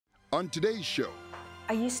On today's show,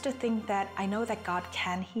 I used to think that I know that God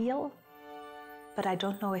can heal, but I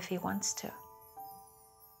don't know if He wants to.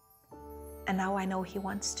 And now I know He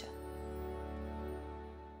wants to.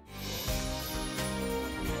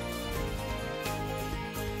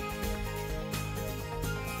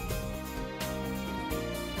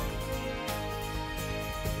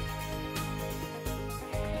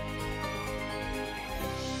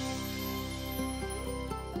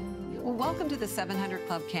 Well, welcome to the 700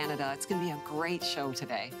 Club Canada. It's going to be a great show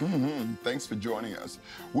today. Thanks for joining us.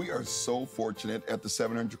 We are so fortunate at the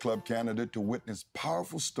 700 Club Canada to witness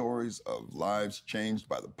powerful stories of lives changed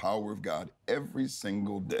by the power of God every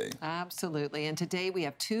single day. Absolutely. And today we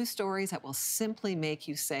have two stories that will simply make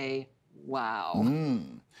you say, wow.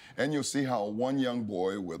 And you'll see how one young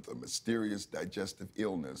boy with a mysterious digestive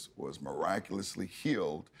illness was miraculously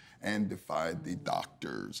healed and defied the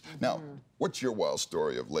doctors. Now, what's your wild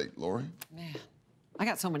story of late, Lori? Man, I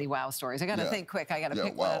got so many wow stories. I got to think quick. I got to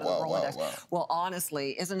pick one out of the Rolodex. Wow. Well,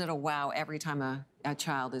 honestly, isn't it a wow every time a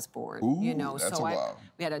child is born? Ooh, you know, that's so a wow.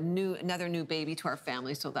 we had another new baby to our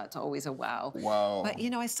family, so that's always a wow. Wow. But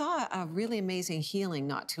you know, I saw a really amazing healing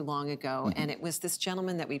not too long ago, and it was this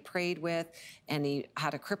gentleman that we prayed with, and he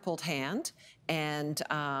had a crippled hand, and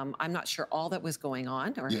I'm not sure all that was going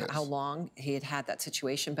on or how long he had had that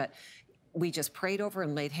situation, but we just prayed over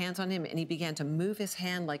and laid hands on him, and he began to move his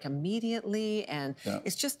hand like immediately, and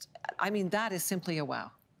it's just, I mean, that is simply a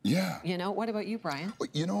wow. Yeah. You know, what about you, Brian? Well,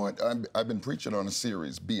 you know what? I've been preaching on a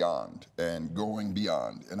series, Beyond, and Going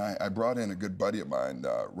Beyond. And I brought in a good buddy of mine,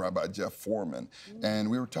 Rabbi Jeff Foreman, and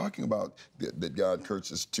we were talking about that God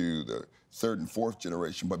curses to the third and fourth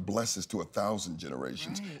generation, but blesses to 1,000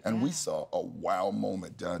 generations. Right, and we saw a wow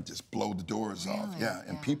moment just blow the doors off. Yeah,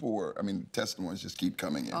 and people were, I mean, testimonies just keep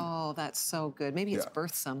coming in. Oh, that's so good. Maybe it's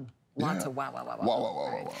birthed some. Lots of wow.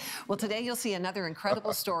 Wow. Well, today you'll see another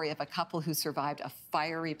incredible story of a couple who survived a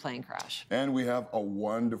fiery plane crash. And we have a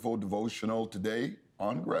wonderful devotional today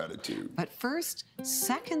on gratitude. But first,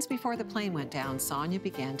 seconds before the plane went down, Sonia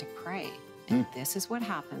began to pray. And this is what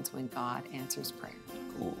happens when God answers prayer.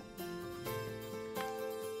 Cool.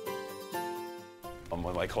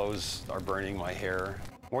 When my clothes are burning, my hair,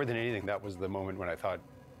 more than anything, that was the moment when I thought,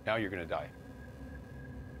 now you're going to die.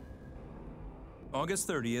 August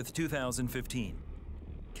 30th, 2015.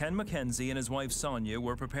 Ken McKenzie and his wife Sonia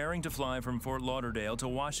were preparing to fly from Fort Lauderdale to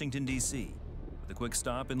Washington, D.C., with a quick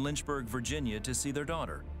stop in Lynchburg, Virginia to see their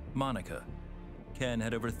daughter, Monica. Ken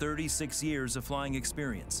had over 36 years of flying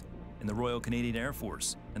experience in the Royal Canadian Air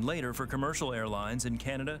Force and later for commercial airlines in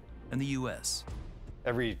Canada and the U.S.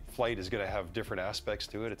 Every flight is going to have different aspects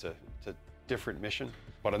to it. It's a different mission.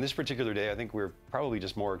 But on this particular day, I think we're probably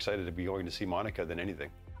just more excited to be going to see Monica than anything.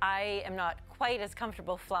 I am not quite as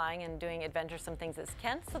comfortable flying and doing adventuresome things as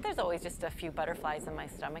Ken, so there's always just a few butterflies in my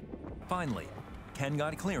stomach. Finally, Ken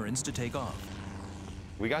got clearance to take off.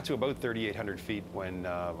 We got to about 3,800 feet when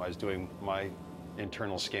I was doing my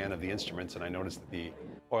internal scan of the instruments, and I noticed that the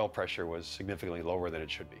oil pressure was significantly lower than it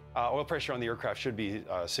should be. Oil pressure on the aircraft should be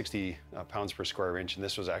 60 pounds per square inch, and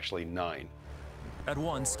this was actually 9. At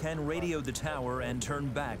once, Ken radioed the tower and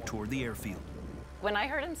turned back toward the airfield. When I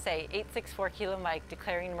heard him say 864 Kilo Mike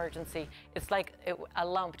declaring an emergency, it's like a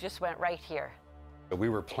lump just went right here. We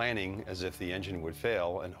were planning as if the engine would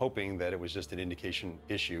fail and hoping that it was just an indication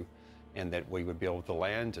issue and that we would be able to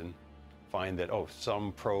land and find that, oh,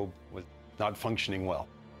 some probe was not functioning well.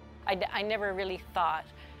 I never really thought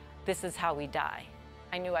this is how we die.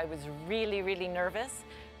 I knew I was really, really nervous,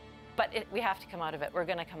 but we have to come out of it. We're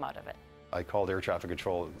going to come out of it. I called air traffic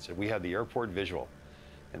control and said, we have the airport visual.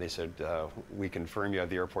 And they said, we confirm you have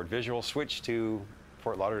the airport visual, switch to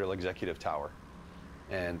Fort Lauderdale Executive Tower.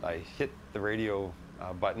 And I hit the radio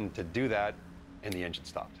button to do that, and the engine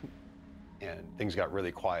stopped. And things got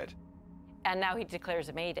really quiet. And now he declares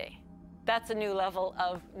a Mayday. That's a new level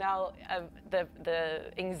of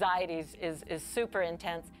the anxieties is super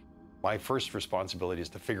intense. My first responsibility is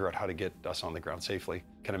to figure out how to get us on the ground safely.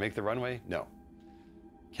 Can I make the runway? No.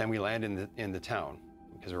 Can we land in the town?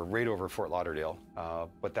 Because we're right over Fort Lauderdale,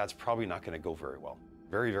 but that's probably not going to go very well.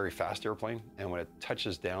 Very, very fast airplane, and when it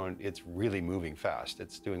touches down, it's really moving fast.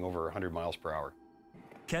 It's doing over 100 miles per hour.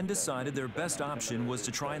 Ken decided their best option was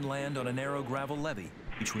to try and land on a narrow gravel levee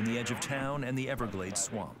between the edge of town and the Everglades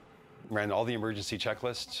swamp. Ran all the emergency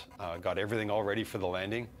checklists, got everything all ready for the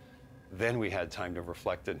landing. Then we had time to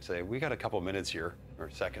reflect and say, we got a couple minutes here,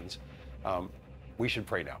 or seconds. We should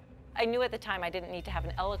pray now. I knew at the time I didn't need to have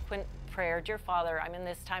an eloquent prayer. Dear Father, I'm in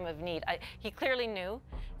this time of need. He clearly knew,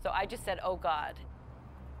 so I just said, oh God.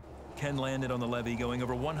 Ken landed on the levee going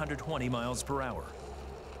over 120 miles per hour,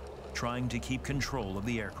 trying to keep control of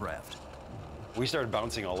the aircraft. We started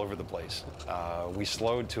bouncing all over the place. We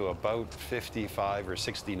slowed to about 55 or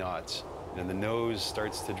 60 knots, and the nose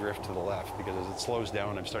starts to drift to the left because as it slows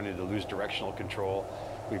down, I'm starting to lose directional control.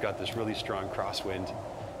 We've got this really strong crosswind,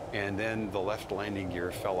 and then the left landing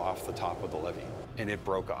gear fell off the top of the levee, and it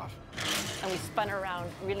broke off. And we spun around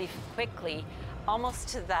really quickly, almost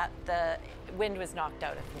to that the wind was knocked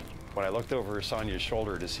out of me. When I looked over Sonia's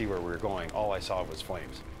shoulder to see where we were going, all I saw was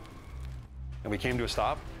flames. And we came to a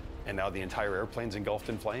stop, and now the entire airplane's engulfed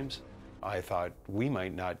in flames. I thought, we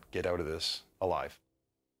might not get out of this alive.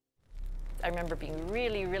 I remember being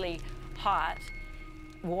really, really hot,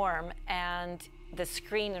 warm, and the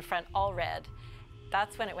screen in front all red.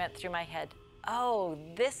 That's when it went through my head, oh,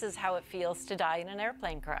 this is how it feels to die in an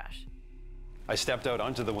airplane crash. I stepped out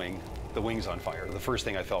onto the wing's on fire. The first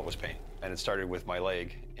thing I felt was pain, and it started with my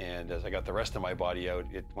leg. And as I got the rest of my body out,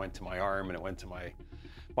 it went to my arm, and it went to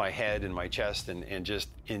my head and my chest, and just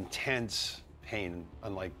intense pain,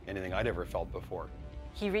 unlike anything I'd ever felt before.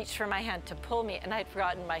 He reached for my hand to pull me, and I'd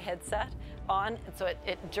forgotten my headset on, and so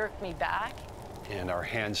it jerked me back. And our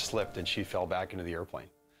hands slipped, and she fell back into the airplane.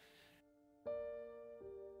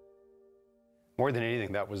 More than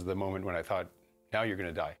anything, that was the moment when I thought, now you're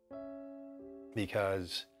going to die.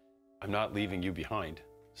 Because I'm not leaving you behind.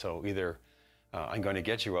 So either I'm going to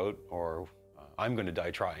get you out, or I'm going to die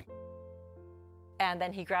trying. And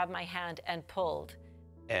then he grabbed my hand and pulled.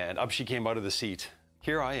 And up she came out of the seat.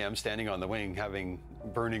 Here I am standing on the wing,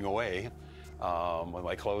 burning away. When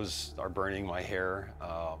my clothes are burning, my hair.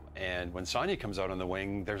 And when Sonia comes out on the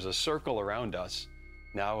wing, there's a circle around us,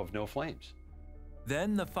 now of no flames.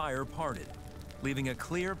 Then the fire parted, leaving a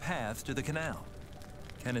clear path to the canal.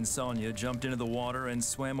 Ken and Sonia jumped into the water and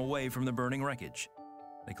swam away from the burning wreckage.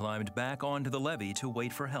 They climbed back onto the levee to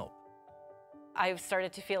wait for help. I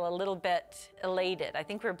started to feel a little bit elated. I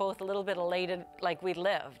think we were both a little bit elated, like we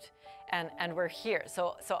lived and we're here.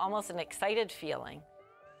 So almost an excited feeling.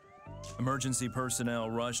 Emergency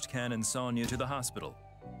personnel rushed Ken and Sonia to the hospital.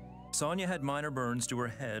 Sonia had minor burns to her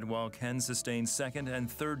head, while Ken sustained second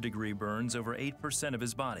and third degree burns over 8% of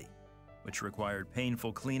his body, which required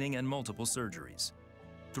painful cleaning and multiple surgeries.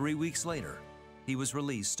 3 weeks later, he was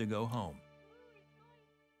released to go home.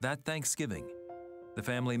 That Thanksgiving, the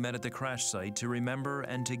family met at the crash site to remember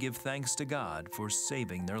and to give thanks to God for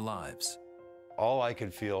saving their lives. All I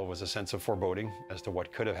could feel was a sense of foreboding as to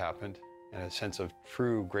what could have happened, and a sense of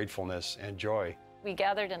true gratefulness and joy. We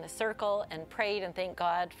gathered in a circle and prayed and thanked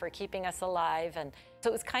God for keeping us alive. And so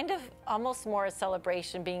it was kind of almost more a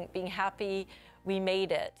celebration, being happy we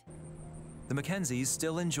made it. The Mackenzies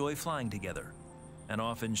still enjoy flying together and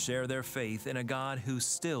often share their faith in a God who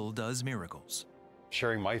still does miracles.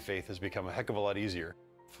 Sharing my faith has become a heck of a lot easier.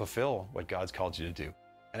 Fulfill what God's called you to do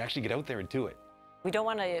and actually get out there and do it. We don't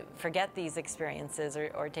want to forget these experiences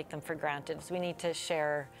or take them for granted. So we need to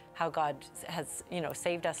share how God has,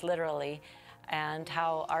 saved us literally, and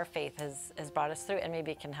how our faith has brought us through, and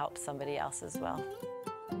maybe it can help somebody else as well.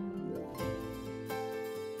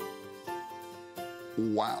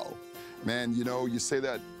 Wow. Man, you say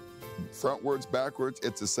that frontwards, backwards,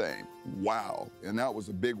 it's the same. Wow. And that was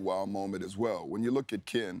a big wow moment as well. When you look at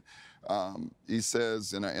Ken, he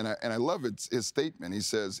says, and I love his statement, he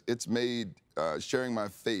says, it's made sharing my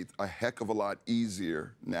faith a heck of a lot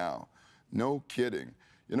easier now. No kidding.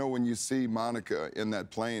 When you see Monica in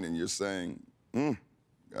that plane and you're saying,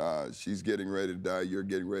 she's getting ready to die, you're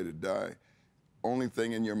getting ready to die. Only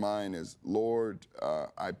thing in your mind is, Lord,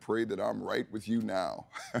 I pray that I'm right with you now.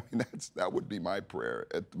 I mean, that would be my prayer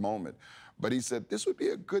at the moment. But he said, this would be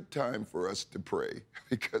a good time for us to pray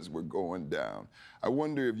because we're going down. I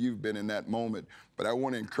wonder if you've been in that moment, but I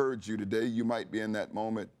want to encourage you today, you might be in that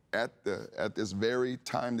moment at this very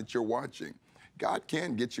time that you're watching. God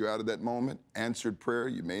can get you out of that moment, answered prayer.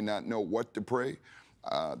 You may not know what to pray.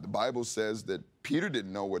 The Bible says that Peter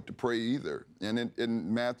didn't know what to pray either. And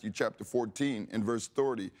in Matthew chapter 14, in verse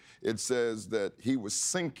 30, it says that he was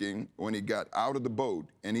sinking when he got out of the boat,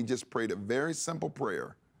 and he just prayed a very simple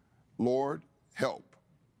prayer. Lord, help,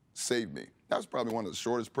 save me. That was probably one of the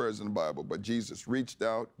shortest prayers in the Bible, but Jesus reached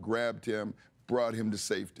out, grabbed him, brought him to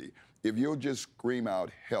safety. If you'll just scream out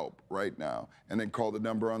help right now and then call the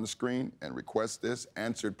number on the screen and request this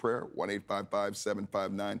answered prayer,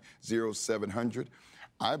 1-855-759-0700,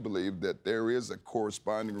 I believe that there is a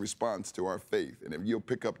corresponding response to our faith. And if you'll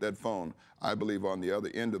pick up that phone, I believe on the other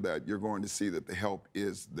end of that, you're going to see that the help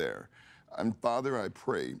is there. And Father, I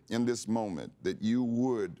pray in this moment that you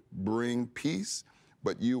would bring peace,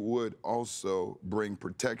 but you would also bring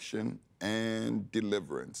protection and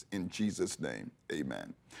deliverance in Jesus' name,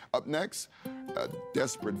 amen. Up next, a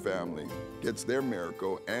desperate family gets their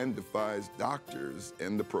miracle and defies doctors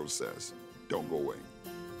in the process. don't go away.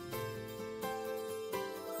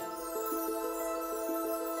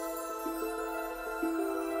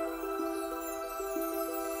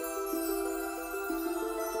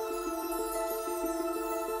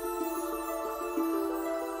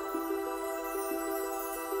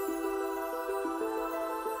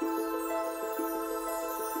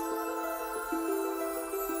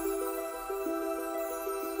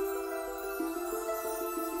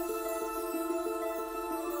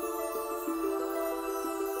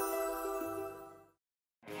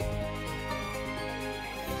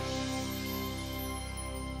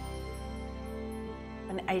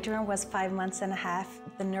 When Adrian was 5 months and a half,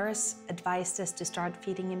 the nurse advised us to start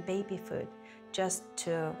feeding him baby food, just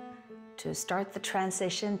to start the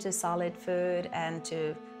transition to solid food and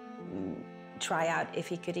to try out if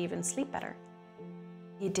he could even sleep better.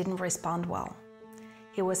 He didn't respond well.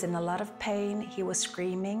 He was in a lot of pain. He was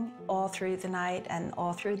screaming all through the night and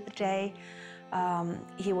all through the day.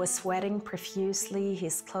 He was sweating profusely,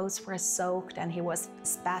 his clothes were soaked, and he was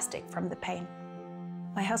spastic from the pain.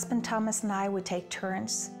 My husband Thomas and I would take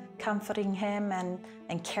turns comforting him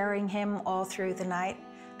and carrying him all through the night,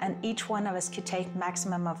 and each one of us could take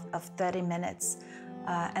maximum of 30 minutes,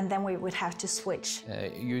 and then we would have to switch.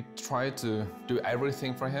 You try to do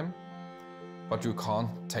everything for him, but you can't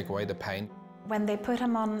take away the pain. When they put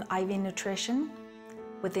him on IV nutrition,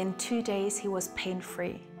 within 2 days he was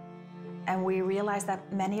pain-free. And we realized that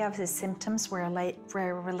many of his symptoms were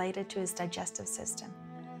related to his digestive system.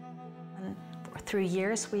 And through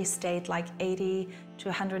years, we stayed like 80 to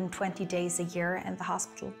 120 days a year in the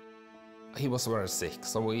hospital. He was very sick,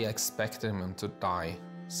 so we expected him to die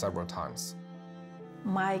several times.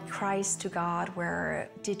 My cries to God were,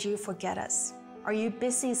 "Did you forget us? Are you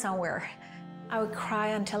busy somewhere?" I would cry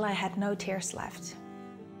until I had no tears left.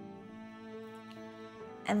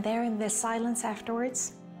 And there in the silence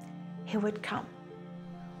afterwards, he would come.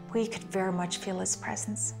 We could very much feel his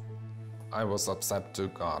presence. I was upset to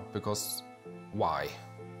God because why?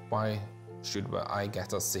 Why should I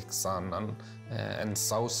get a sick son and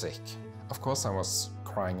so sick? Of course I was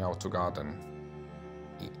crying out to God and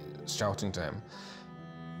shouting to him.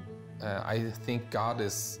 I think God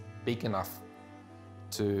is big enough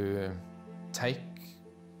to take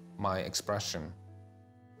my expression.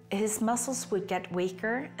 His muscles would get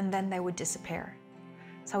weaker and then they would disappear.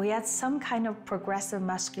 So he had some kind of progressive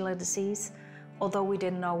muscular disease, although we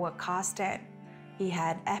didn't know what caused it. He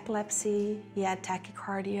had epilepsy, he had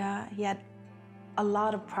tachycardia, he had a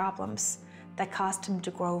lot of problems that caused him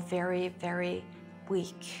to grow very, very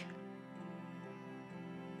weak.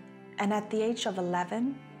 And at the age of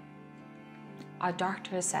 11, our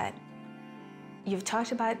doctor said, "You've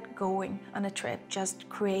talked about going on a trip, just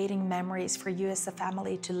creating memories for you as a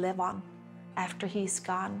family to live on after he's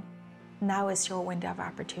gone. Now is your window of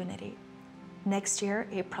opportunity. Next year,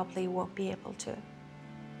 he probably won't be able to."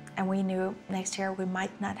 And we knew next year we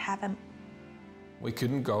might not have him. We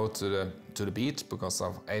couldn't go to the beach because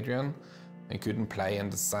of Adrian. We couldn't play in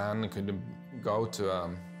the sand. We couldn't go to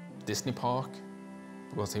Disney park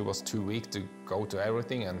because he was too weak to go to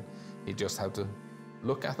everything, and he just had to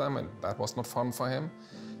look at them, and that was not fun for him.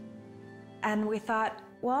 And we thought,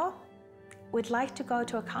 well, we'd like to go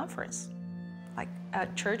to a conference, like a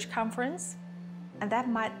church conference. And that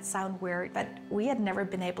might sound weird, but we had never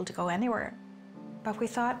been able to go anywhere. But we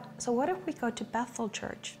thought, so what if we go to Bethel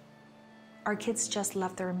Church? Our kids just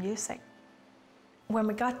love their music. When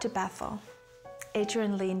we got to Bethel,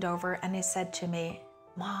 Adrian leaned over and he said to me,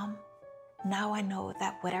 "Mom, now I know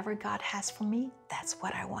that whatever God has for me, that's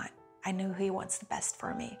what I want. I knew he wants the best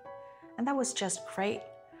for me." And that was just great.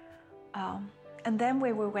 And then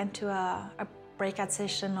we went to a breakout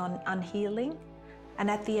session on healing.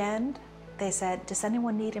 And at the end, they said, "Does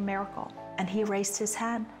anyone need a miracle?" And he raised his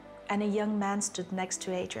hand, and a young man stood next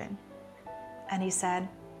to Adrian. And he said,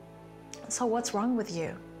 "So what's wrong with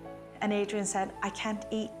you?" And Adrian said, "I can't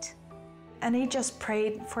eat." And he just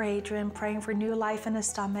prayed for Adrian, praying for new life in his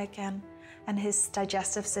stomach and his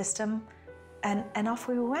digestive system. And off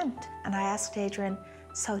we went. And I asked Adrian,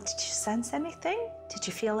 "So did you sense anything? Did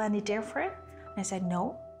you feel any different?" And he said,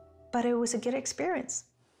 "No, but it was a good experience."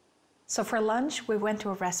 So for lunch, we went to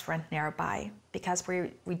a restaurant nearby because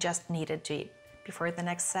we just needed to eat before the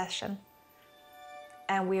next session.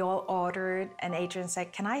 And we all ordered, and Adrian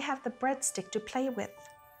said, "Can I have the breadstick to play with?"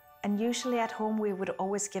 And usually at home, we would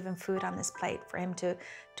always give him food on his plate for him to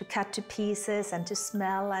cut to pieces and to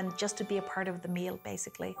smell and just to be a part of the meal,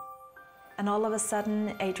 basically. And all of a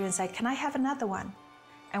sudden, Adrian said, "Can I have another one?"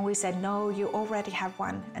 And we said, "No, you already have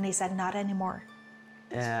one." And he said, "Not anymore."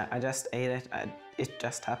 I just ate it. It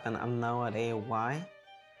just happened. I have no idea why.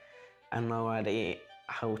 I have no idea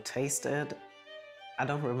How it tasted, I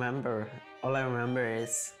don't remember. All I remember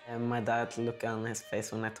is my dad look on his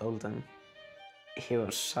face when I told him. He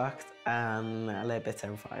was shocked and a little bit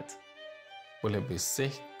terrified. Will he be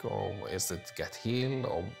sick, or is it get healed,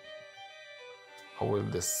 or how will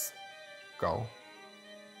this go?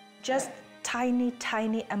 Just tiny,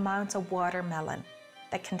 tiny amounts of watermelon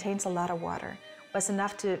that contains a lot of water was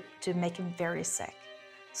enough to make him very sick.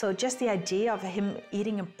 So just the idea of him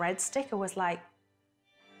eating a breadstick, it was like,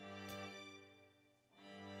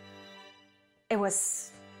 it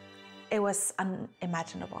was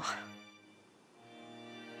unimaginable.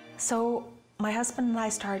 So my husband and I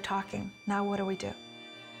started talking. Now what do we do?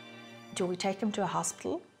 Do we take him to a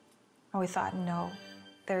hospital? And we thought, no,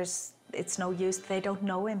 it's no use. They don't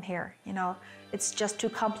know him here. You know, it's just too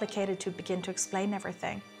complicated to begin to explain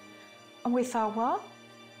everything. And we thought, well,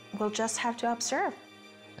 we'll just have to observe.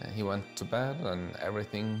 He went to bed and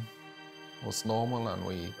everything was normal, and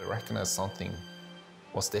we recognized something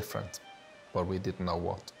was different, but we didn't know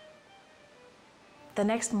what. The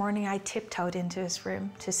next morning, I tiptoed into his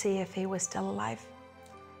room to see if he was still alive.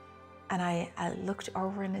 And I looked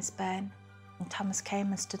over in his bed, and Thomas came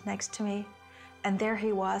and stood next to me. And there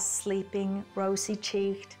he was, sleeping,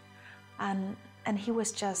 rosy-cheeked, and he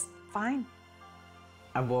was just fine.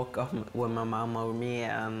 I woke up with my mom over me,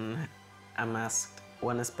 and I'm asked,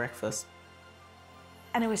 when is breakfast?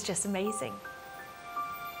 And it was just amazing.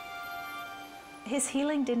 His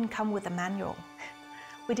healing didn't come with a manual.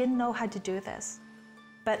 We didn't know how to do this.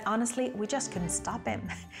 But honestly, we just couldn't stop him.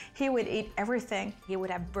 He would eat everything. He would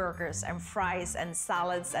have burgers and fries and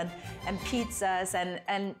salads and pizzas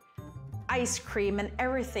and ice cream and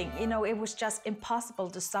everything. You know, it was just impossible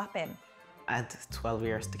to stop him. I had 12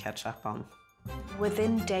 years to catch up on.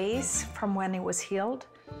 Within days from when he was healed,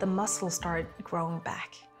 the muscle started growing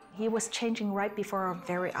back. He was changing right before our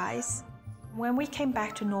very eyes. When we came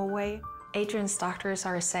back to Norway, Adrian's doctors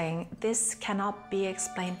are saying this cannot be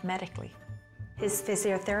explained medically. His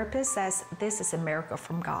physiotherapist says this is a miracle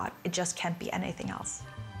from God. It just can't be anything else.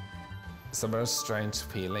 It's a very strange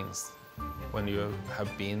feelings when you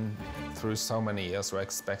have been through so many years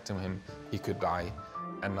expecting him, he could die,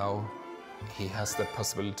 and now he has the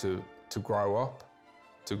possibility to grow up,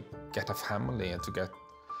 to get a family, and to get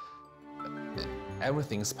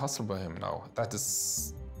everything is possible for him now. That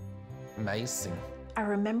is amazing. I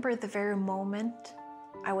remember the very moment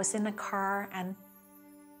I was in a car and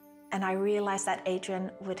I realized that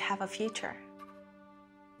Adrian would have a future.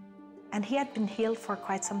 And he had been healed for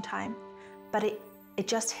quite some time, but it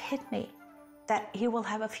just hit me that he will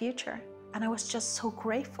have a future. And I was just so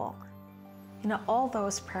grateful. You know, all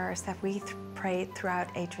those prayers that we prayed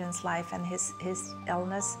throughout Adrian's life and his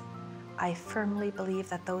illness, I firmly believe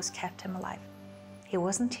that those kept him alive. He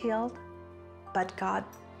wasn't healed, but God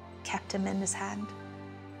kept him in his hand.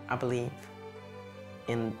 I believe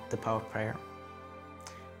in the power of prayer.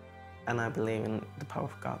 And I believe in the power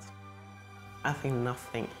of God. I think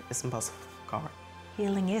nothing is impossible for God.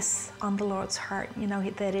 Healing is on the Lord's heart. You know,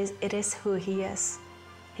 it is who He is.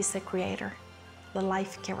 He's the creator, the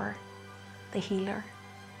life giver, the healer.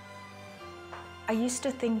 I used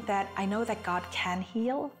to think that I know that God can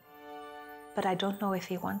heal, but I don't know if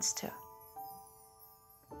He wants to.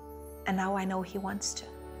 And now I know He wants to.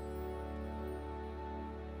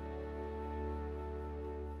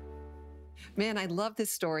 Man, I love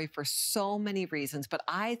this story for so many reasons, but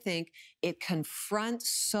I think it confronts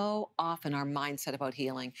so often our mindset about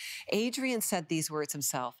healing. Adrian said these words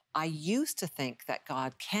himself: I used to think that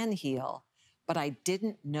God can heal, but I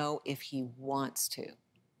didn't know if He wants to.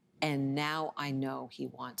 And now I know He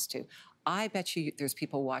wants to. I bet you there's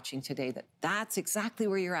people watching today that's exactly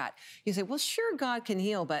where you're at. You say, well, sure, God can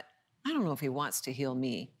heal, but I don't know if He wants to heal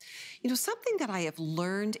me. You know, something that I have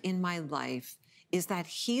learned in my life is that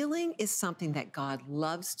healing is something that God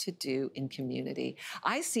loves to do in community.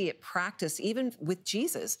 I see it practiced even with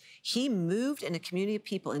Jesus. He moved in a community of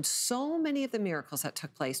people, and so many of the miracles that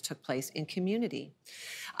took place in community.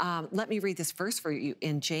 Let me read this verse for you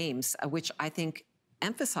in James, which I think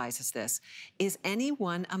emphasizes this. Is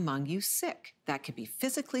anyone among you sick? That could be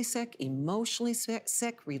physically sick, emotionally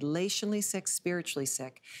sick, relationally sick, spiritually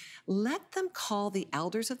sick. Let them call the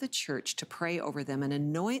elders of the church to pray over them and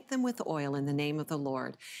anoint them with oil in the name of the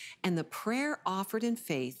Lord. And the prayer offered in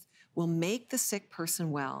faith will make the sick person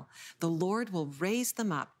well. The Lord will raise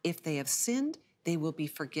them up. If they have sinned, they will be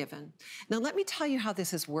forgiven. Now, let me tell you how this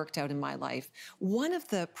has worked out in my life. One of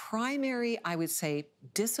the primary, I would say,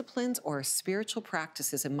 disciplines or spiritual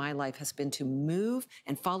practices in my life has been to move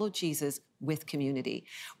and follow Jesus with community.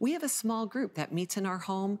 We have a small group that meets in our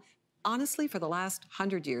home honestly, for the last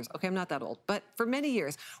 100 years, okay, I'm not that old, but for many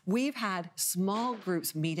years, we've had small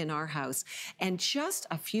groups meet in our house. And just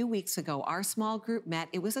a few weeks ago, our small group met.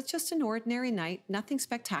 It was just an ordinary night, nothing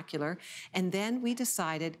spectacular. And then we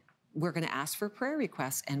decided we're going to ask for prayer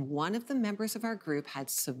requests. And one of the members of our group had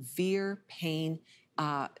severe pain,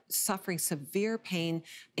 suffering severe pain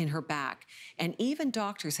in her back. And even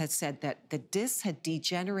doctors had said that the discs had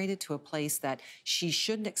degenerated to a place that she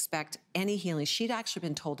shouldn't expect any healing. She'd actually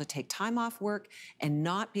been told to take time off work and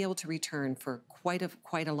not be able to return for quite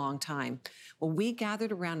a long time. Well, we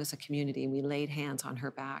gathered around as a community and we laid hands on her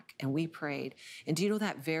back and we prayed. And do you know,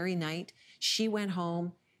 that very night, she went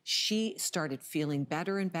home. She started feeling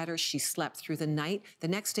better and better. She slept through the night. The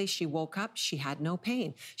next day she woke up, she had no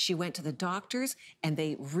pain. She went to the doctors and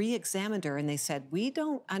they re-examined her and they said, we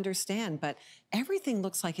don't understand, but everything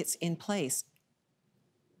looks like it's in place.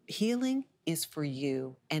 Healing is for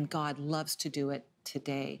you and God loves to do it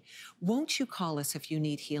today. Won't you call us if you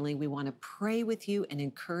need healing? We want to pray with you and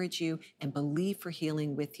encourage you and believe for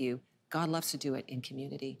healing with you. God loves to do it in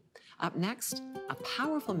community. Up next, a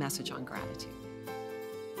powerful message on gratitude.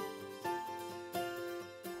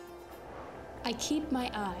 I keep my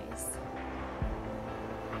eyes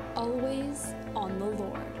always on the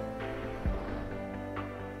Lord.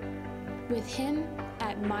 With Him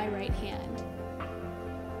at my right hand,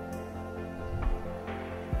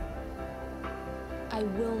 I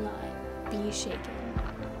will not be shaken.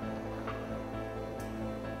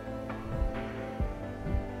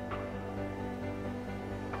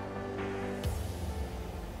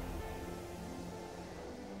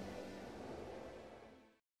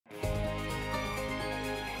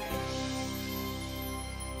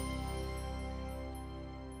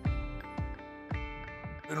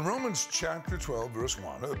 In Romans chapter 12, verse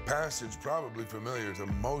 1, a passage probably familiar to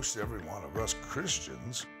most every one of us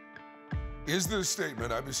Christians, is the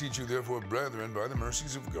statement, I beseech you therefore, brethren, by the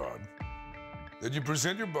mercies of God, that you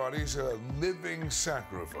present your bodies a living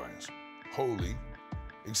sacrifice, holy,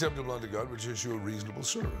 acceptable unto God, which is your reasonable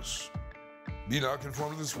service. Be not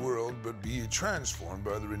conformed to this world, but be ye transformed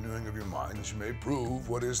by the renewing of your mind, that you may prove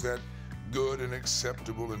what is that good and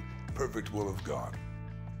acceptable and perfect will of God.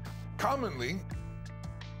 Commonly,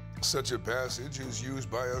 such a passage is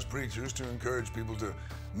used by us preachers to encourage people to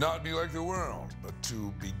not be like the world, but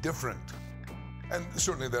to be different. And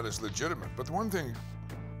certainly that is legitimate. But the one thing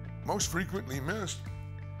most frequently missed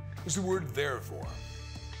is the word therefore.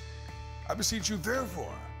 I beseech you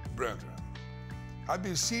therefore, brethren. I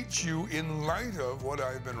beseech you in light of what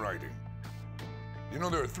I've been writing. You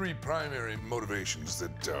know, there are three primary motivations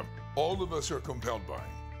that all of us are compelled by.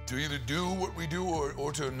 To either do what we do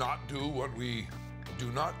or to not do what we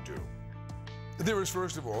do not do. There is,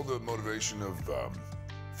 first of all, the motivation of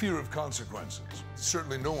fear of consequences.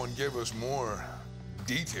 Certainly no one gave us more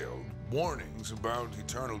detailed warnings about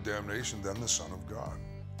eternal damnation than the Son of God.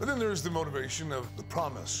 But then there's the motivation of the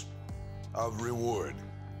promise of reward,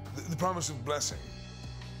 the promise of blessing.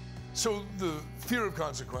 So the fear of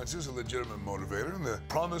consequences, a legitimate motivator, and the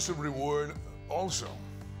promise of reward also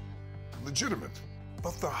legitimate.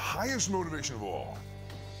 But the highest motivation of all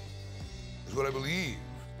is what I believe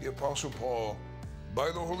the Apostle Paul, by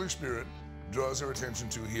the Holy Spirit, draws our attention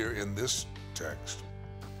to here in this text.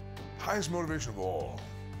 Highest motivation of all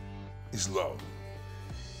is love.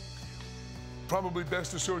 Probably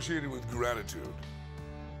best associated with gratitude.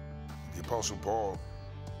 The Apostle Paul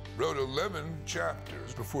wrote 11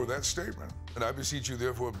 chapters before that statement. And I beseech you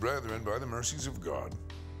therefore, brethren, by the mercies of God,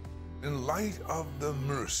 in light of the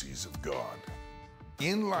mercies of God,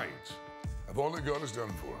 in light of all that God has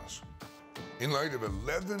done for us, in light of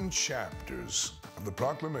 11 chapters of the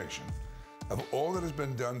proclamation of all that has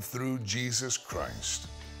been done through Jesus Christ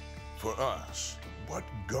for us, what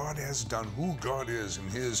God has done, who God is in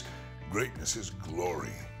His greatness, His glory,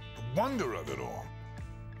 the wonder of it all,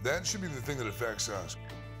 that should be the thing that affects us,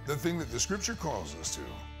 the thing that the Scripture calls us to.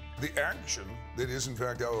 The action that is, in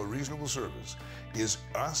fact, our reasonable service is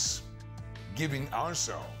us giving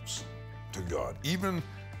ourselves to God, even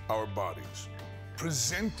our bodies,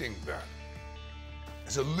 presenting that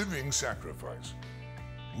as a living sacrifice,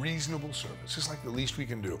 reasonable service. It's like the least we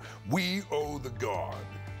can do. We owe the God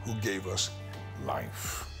who gave us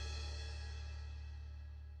life.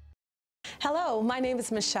 Hello, my name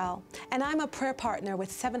is Michelle, and I'm a prayer partner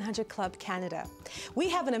with 700 Club Canada. We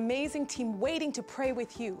have an amazing team waiting to pray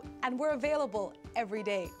with you, and we're available every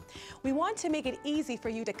day. We want to make it easy for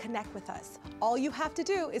you to connect with us. All you have to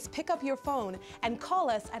do is pick up your phone and call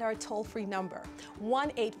us at our toll-free number,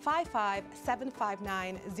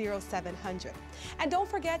 1-855-759-0700. And don't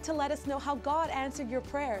forget to let us know how God answered your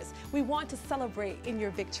prayers. We want to celebrate in your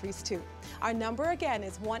victories too. Our number again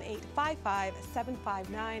is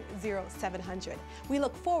 1-855-759-0700. We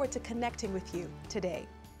look forward to connecting with you today.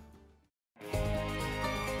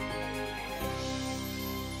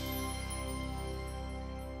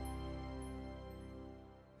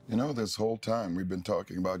 You know, this whole time we've been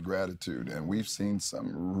talking about gratitude, and we've seen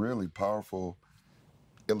some really powerful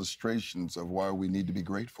illustrations of why we need to be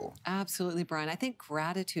grateful. Absolutely, Brian. I think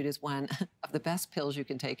gratitude is one of the best pills you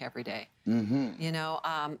can take every day. You know,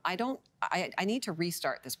 I need to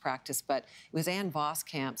restart this practice, but it was Ann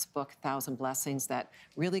Voskamp's book, 1,000 Blessings, that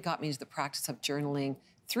really got me to the practice of journaling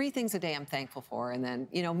 3 things a day I'm thankful for. And then,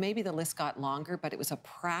 you know, maybe the list got longer, but it was a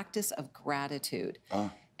practice of gratitude.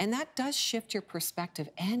 And that does shift your perspective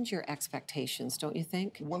and your expectations, don't you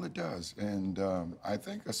think? Well, it does. And I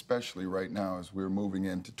think especially right now as we're moving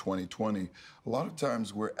into 2020, a lot of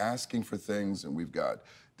times we're asking for things and we've got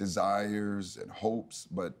desires and hopes,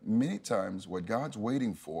 but many times what God's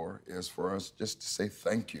waiting for is for us just to say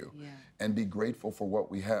thank you and be grateful for what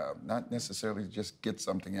we have, not necessarily just get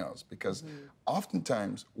something else, because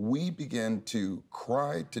oftentimes we begin to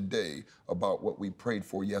cry today about what we prayed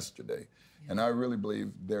for yesterday. And I really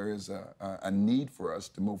believe there is a need for us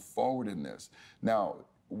to move forward in this. Now,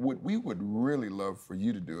 what we would really love for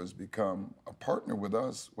you to do is become a partner with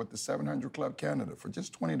us with the 700 Club Canada for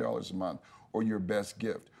just $20 a month, or your best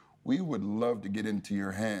gift. We would love to get into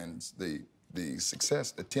your hands the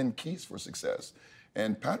success, the 10 keys for success.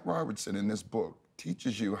 And Pat Robertson in this book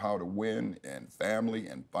teaches you how to win in family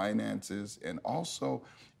and finances and also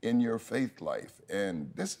in your faith life.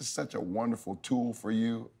 And this is such a wonderful tool for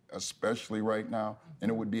you, especially right now,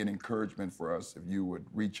 and it would be an encouragement for us if you would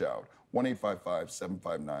reach out.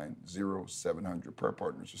 1-855-759-0700. Prayer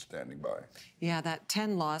partners are standing by. Yeah, that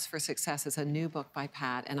 10 Laws for Success is a new book by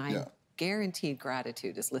Pat, and I guaranteed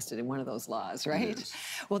gratitude is listed in one of those laws, right?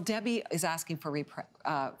 Well, Debbie is asking for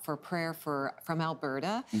prayer from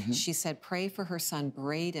Alberta. She said, pray for her son,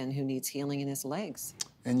 Braden, who needs healing in his legs.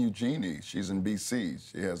 And Eugenie, she's in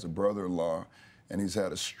BC. She has a brother-in-law, and he's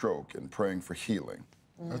had a stroke, and praying for healing.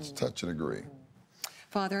 Let's touch and agree.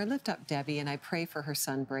 Father, I lift up Debbie and I pray for her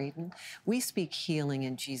son, Braden. We speak healing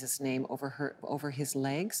in Jesus' name over his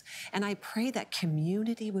legs. And I pray that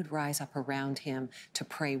community would rise up around him to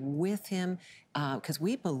pray with him, because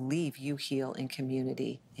we believe you heal in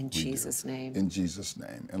community in Jesus' name. In Jesus'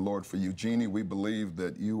 name. And Lord, for Eugenie, we believe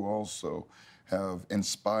that you also have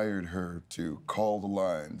inspired her to call the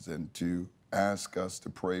lines and to ask us to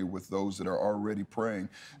pray with those that are already praying.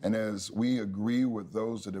 And as we agree with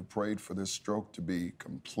those that have prayed for this stroke to be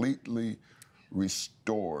completely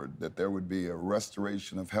restored, that there would be a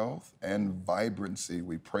restoration of health and vibrancy,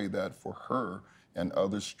 we pray that for her and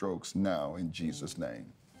other strokes now in Jesus'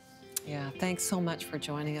 name. Yeah, thanks so much for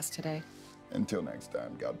joining us today. Until next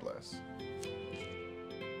time, God bless.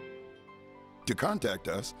 To contact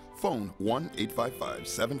us, phone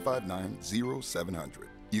 1-855-759-0700.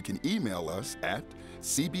 You can email us at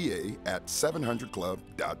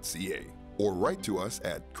cba@700club.ca or write to us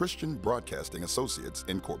at Christian Broadcasting Associates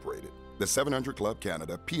Incorporated, the 700 Club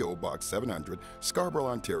Canada, P.O. Box 700, Scarborough,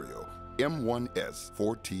 Ontario, M1S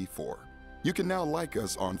 4T4. You can now like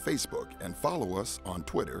us on Facebook and follow us on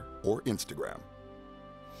Twitter or Instagram.